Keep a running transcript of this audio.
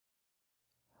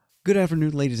Good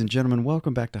afternoon, ladies and gentlemen.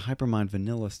 Welcome back to Hypermine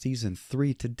Vanilla Season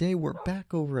 3. Today we're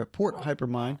back over at Port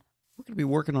Hypermine. We're going to be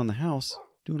working on the house,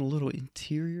 doing a little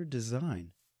interior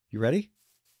design. You ready?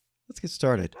 Let's get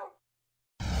started.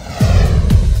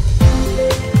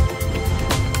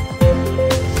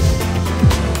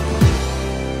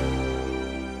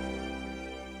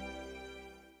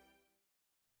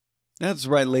 That's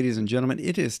right, ladies and gentlemen.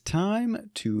 It is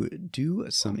time to do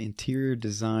some interior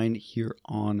design here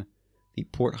on the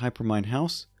Port Hypermine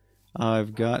house.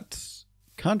 I've got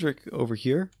Condrick over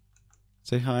here.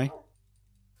 Say hi.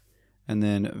 And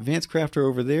then Vance Crafter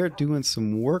over there doing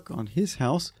some work on his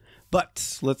house.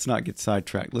 But let's not get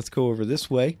sidetracked. Let's go over this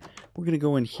way. We're going to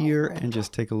go in here and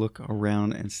just take a look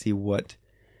around and see what...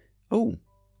 Oh,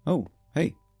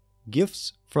 hey.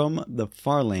 Gifts from the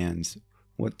Farlands.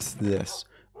 What's this?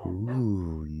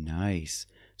 Ooh, nice.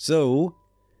 So,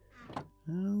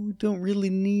 we don't really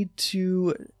need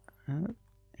to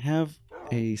have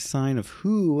a sign of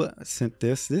who sent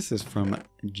this. This is from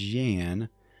Jan,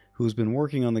 who's been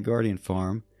working on the Guardian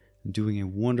farm and doing a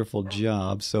wonderful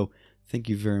job. So thank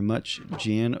you very much,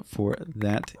 Jan, for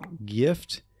that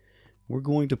gift. We're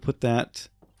going to put that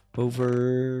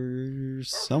over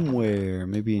somewhere,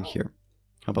 maybe in here.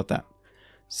 How about that?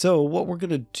 So what we're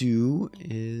going to do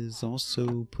is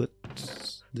also put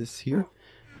this here.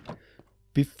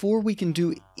 Before we can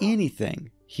do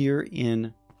anything here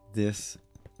in this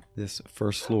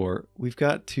first floor, we've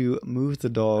got to move the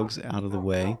dogs out of the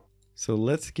way. So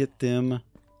let's get them.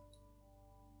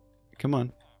 Come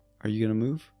on. Are you going to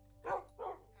move?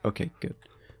 Okay, good.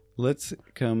 Let's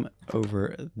come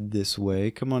over this way.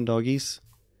 Come on, doggies.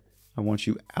 I want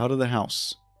you out of the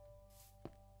house.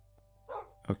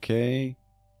 Okay.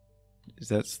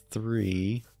 That's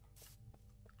 3.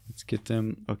 Let's get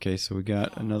them. Okay, so we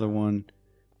got another one.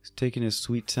 He's taking his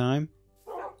sweet time.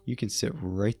 You can sit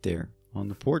right there on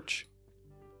the porch.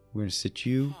 We're going to sit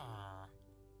you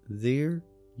there,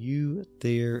 you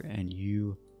there, and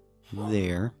you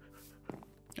there.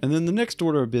 And then the next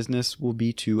order of business will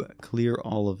be to clear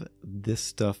all of this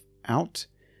stuff out.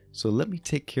 So let me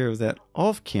take care of that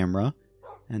off camera,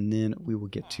 and then we will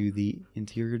get to the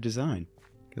interior design,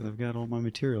 because I've got all my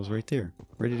materials right there,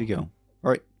 ready to go. All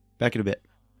right, back in a bit.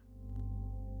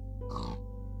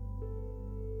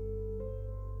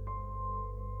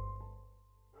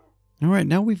 All right,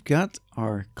 now we've got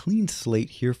our clean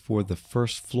slate here for the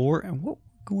first floor, and what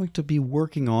we're going to be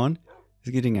working on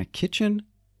is getting a kitchen,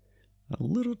 a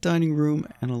little dining room,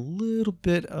 and a little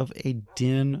bit of a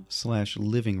den /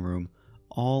 living room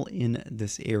all in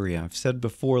this area. I've said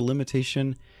before,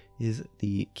 limitation is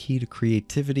the key to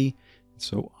creativity.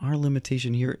 So our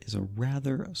limitation here is a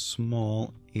rather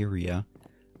small area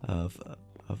of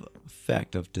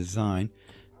effect, of design.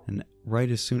 And right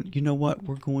as soon, you know what,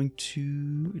 we're going to,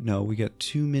 no, we got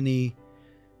too many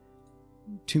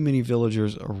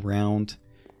villagers around,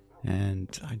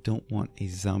 and I don't want a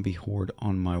zombie horde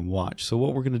on my watch. So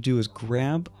what we're going to do is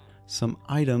grab some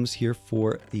items here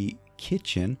for the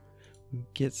kitchen.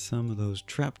 Get some of those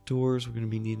trapdoors. We're going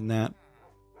to be needing that.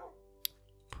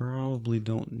 Probably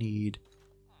don't need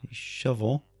a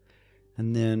shovel.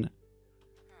 And then,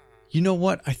 you know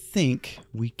what? I think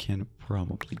we can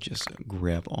probably just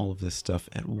grab all of this stuff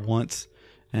at once.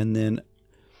 And then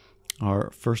our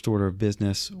first order of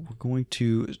business, we're going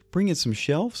to bring in some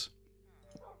shelves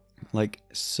like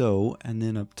so. And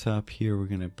then up top here, we're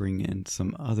going to bring in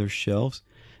some other shelves.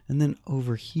 And then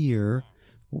over here,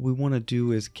 what we want to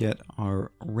do is get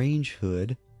our range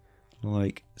hood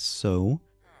like so.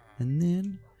 And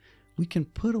then we can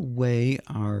put away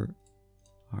our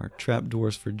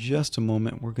trapdoors for just a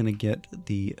moment. We're going to get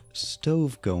the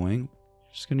stove going.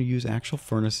 Just going to use actual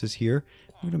furnaces here.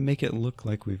 We're going to make it look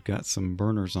like we've got some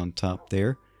burners on top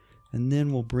there. And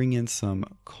then we'll bring in some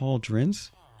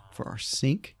cauldrons for our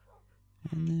sink.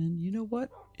 And then, you know what?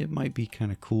 It might be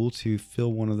kind of cool to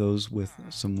fill one of those with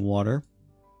some water.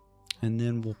 And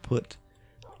then we'll put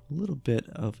a little bit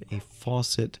of a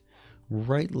faucet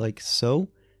right like so.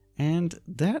 And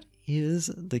that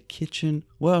is the kitchen.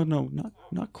 Well, no,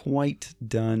 not quite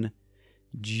done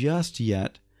just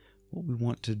yet. What we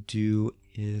want to do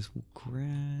is we'll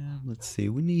grab, let's see,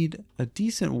 we need a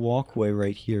decent walkway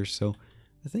right here. So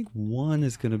I think 1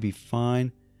 is going to be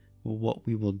fine. Well, what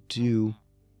we will do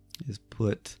is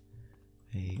put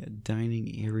a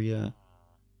dining area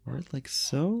right like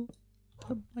so.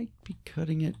 That might be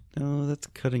cutting it. No, that's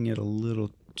cutting it a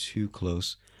little too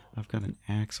close. I've got an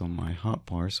axe on my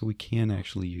hotbar, so we can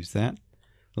actually use that.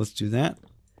 Let's do that.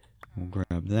 We'll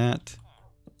grab that.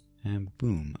 And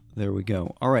boom, there we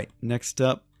go. All right, next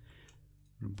up,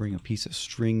 I'm going to bring a piece of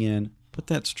string in. Put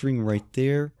that string right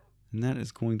there. And that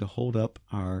is going to hold up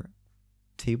our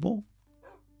table.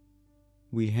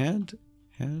 We had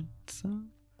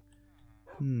some.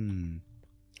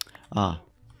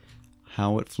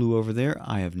 How it flew over there,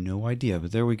 I have no idea.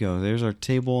 But there we go. There's our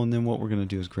table. And then what we're going to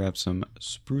do is grab some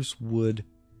spruce wood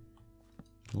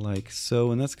like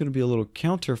so. And that's going to be a little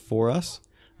counter for us.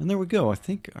 And there we go. I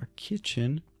think our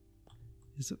kitchen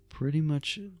is pretty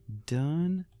much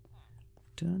done.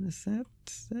 Is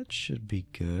that should be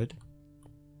good.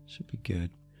 Should be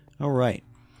good. All right.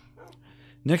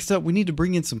 Next up, we need to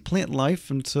bring in some plant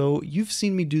life. And so you've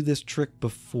seen me do this trick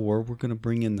before. We're going to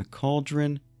bring in the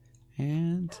cauldron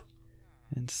and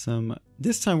some.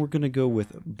 This time we're going to go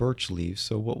with birch leaves.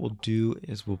 So what we'll do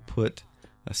is we'll put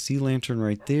a sea lantern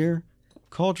right there,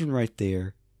 cauldron right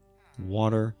there,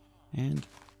 water, and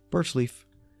birch leaf.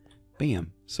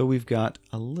 Bam. So we've got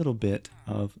a little bit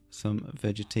of some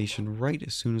vegetation right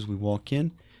as soon as we walk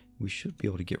in. We should be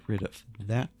able to get rid of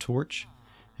that torch.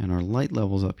 And our light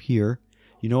levels up here.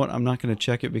 You know what? I'm not going to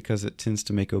check it because it tends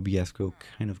to make OBS go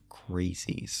kind of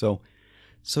crazy. So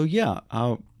yeah,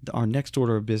 our next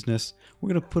order of business, we're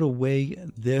going to put away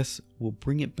this. We'll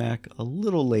bring it back a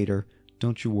little later.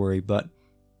 Don't you worry. But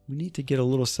we need to get a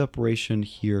little separation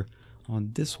here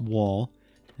on this wall.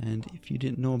 And if you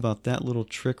didn't know about that little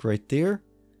trick right there,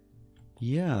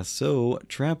 yeah, so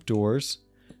trapdoors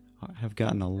have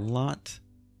gotten a lot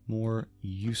more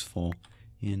useful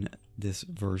in this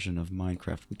version of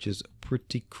Minecraft, which is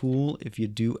pretty cool if you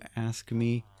do ask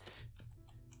me.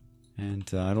 And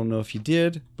I don't know if you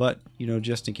did, but you know,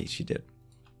 just in case you did.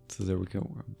 So there we go.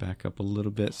 We're back up a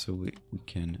little bit so we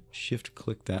can shift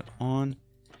click that on.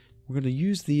 We're going to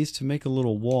use these to make a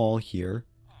little wall here.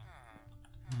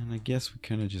 And I guess we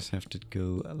kind of just have to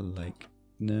go like,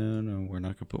 no, we're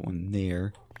not going to put one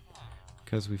there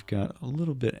because we've got a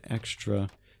little bit extra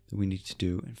that we need to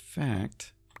do. In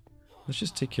fact, let's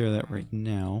just take care of that right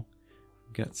now.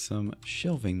 We've got some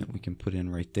shelving that we can put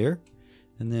in right there.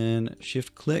 And then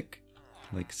shift click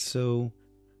like so.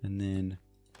 And then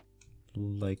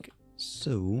like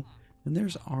so. And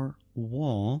there's our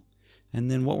wall.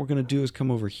 And then what we're going to do is come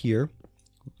over here.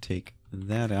 We'll take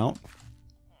that out.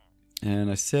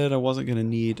 And I said I wasn't going to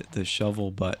need the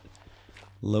shovel, but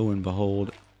lo and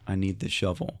behold, I need the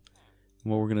shovel.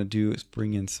 What we're going to do is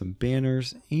bring in some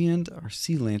banners and our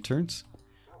sea lanterns.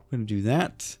 We're going to do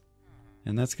that.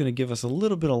 And that's going to give us a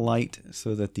little bit of light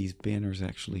so that these banners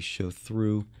actually show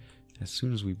through as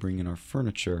soon as we bring in our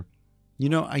furniture. You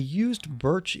know, I used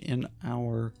birch in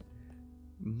our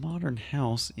modern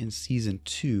house in Season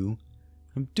 2.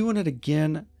 I'm doing it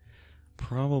again.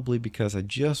 Probably because I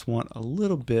just want a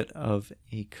little bit of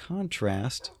a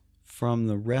contrast from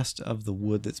the rest of the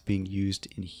wood that's being used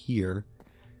in here.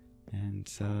 And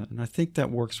I think that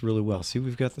works really well. See,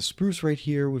 we've got the spruce right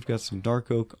here. We've got some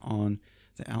dark oak on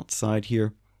the outside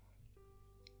here.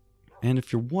 And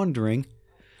if you're wondering,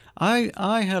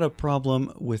 I had a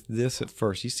problem with this at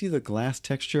first. You see the glass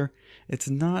texture? It's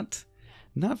not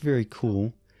very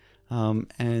cool.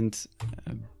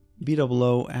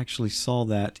 BOO actually saw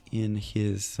that in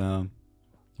his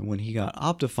when he got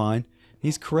Optifine.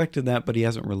 He's corrected that, but he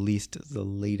hasn't released the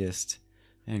latest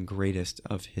and greatest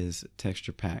of his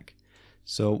texture pack.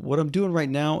 So what I'm doing right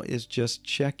now is just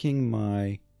checking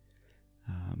my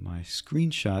my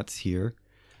screenshots here,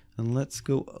 and let's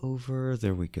go over.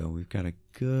 There we go. We've got a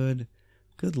good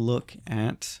look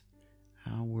at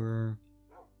our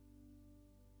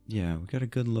we got a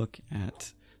good look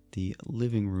at the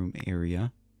living room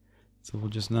area. So we'll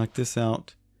just knock this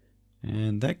out.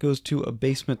 And that goes to a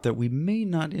basement that we may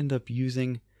not end up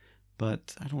using,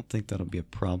 but I don't think that'll be a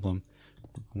problem.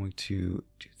 We're going to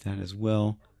do that as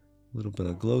well. A little bit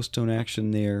of glowstone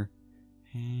action there.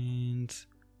 And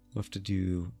we'll have to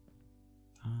do...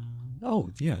 oh,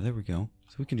 yeah, there we go.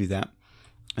 So we can do that.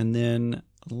 And then,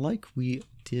 like we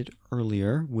did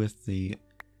earlier with the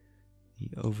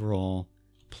overall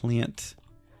plant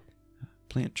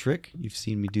trick, you've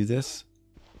seen me do this.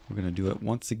 We're going to do it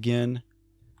once again.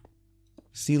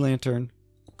 Sea lantern,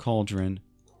 cauldron,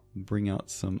 bring out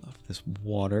some of this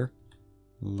water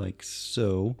like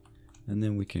so. And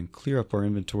then we can clear up our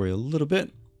inventory a little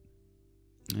bit.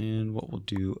 And what we'll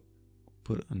do,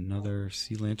 put another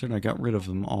sea lantern. I got rid of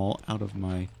them all out of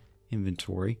my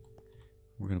inventory.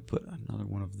 We're going to put another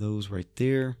one of those right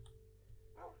there.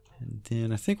 And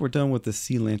then I think we're done with the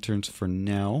sea lanterns for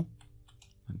now.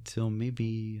 Until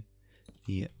maybe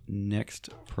the next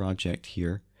project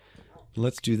here.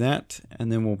 Let's do that,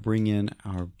 and then we'll bring in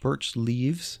our birch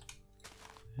leaves,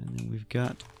 and then we've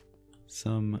got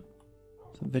some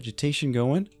vegetation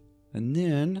going, and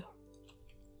then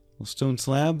a stone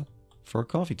slab for our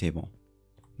coffee table.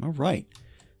 All right,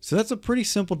 So that's a pretty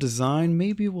simple design.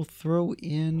 Maybe we'll throw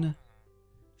in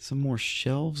some more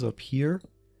shelves up here.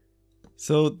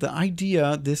 So the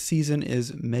idea this season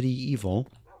is medieval.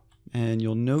 And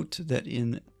you'll note that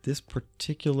in this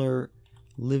particular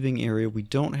living area, we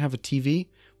don't have a TV.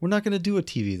 We're not going to do a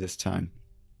TV this time.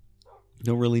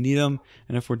 Don't really need them.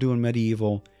 And if we're doing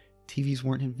medieval, TVs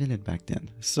weren't invented back then.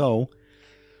 So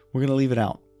we're going to leave it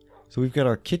out. So we've got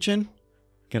our kitchen,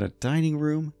 got a dining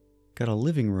room, got a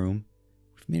living room.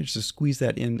 We've managed to squeeze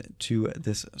that into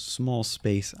this small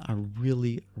space. I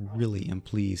really, really am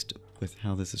pleased with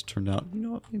how this has turned out. You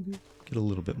know what? Maybe we'll get a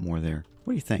little bit more there.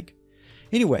 What do you think?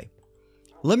 Anyway,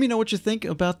 let me know what you think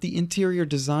about the interior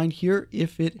design here,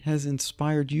 if it has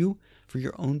inspired you for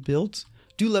your own builds.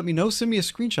 Do let me know. Send me a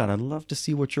screenshot. I'd love to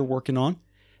see what you're working on.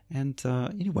 And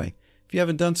anyway, if you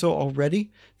haven't done so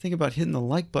already, think about hitting the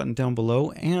like button down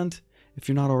below. And if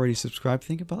you're not already subscribed,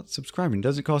 think about subscribing. It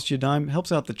doesn't cost you a dime,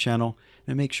 helps out the channel,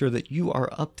 and make sure that you are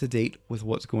up to date with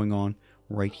what's going on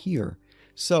right here.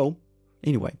 So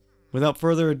anyway, without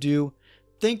further ado,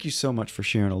 thank you so much for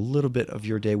sharing a little bit of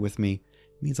your day with me.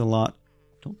 It means a lot.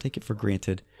 Don't take it for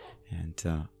granted,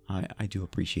 and I do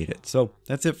appreciate it. So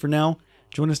that's it for now.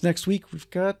 Join us next week. We've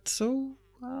got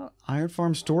iron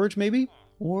farm storage maybe,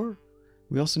 or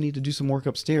we also need to do some work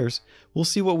upstairs. We'll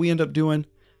see what we end up doing,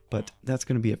 but that's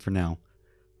going to be it for now.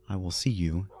 I will see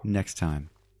you next time.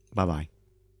 Bye-bye.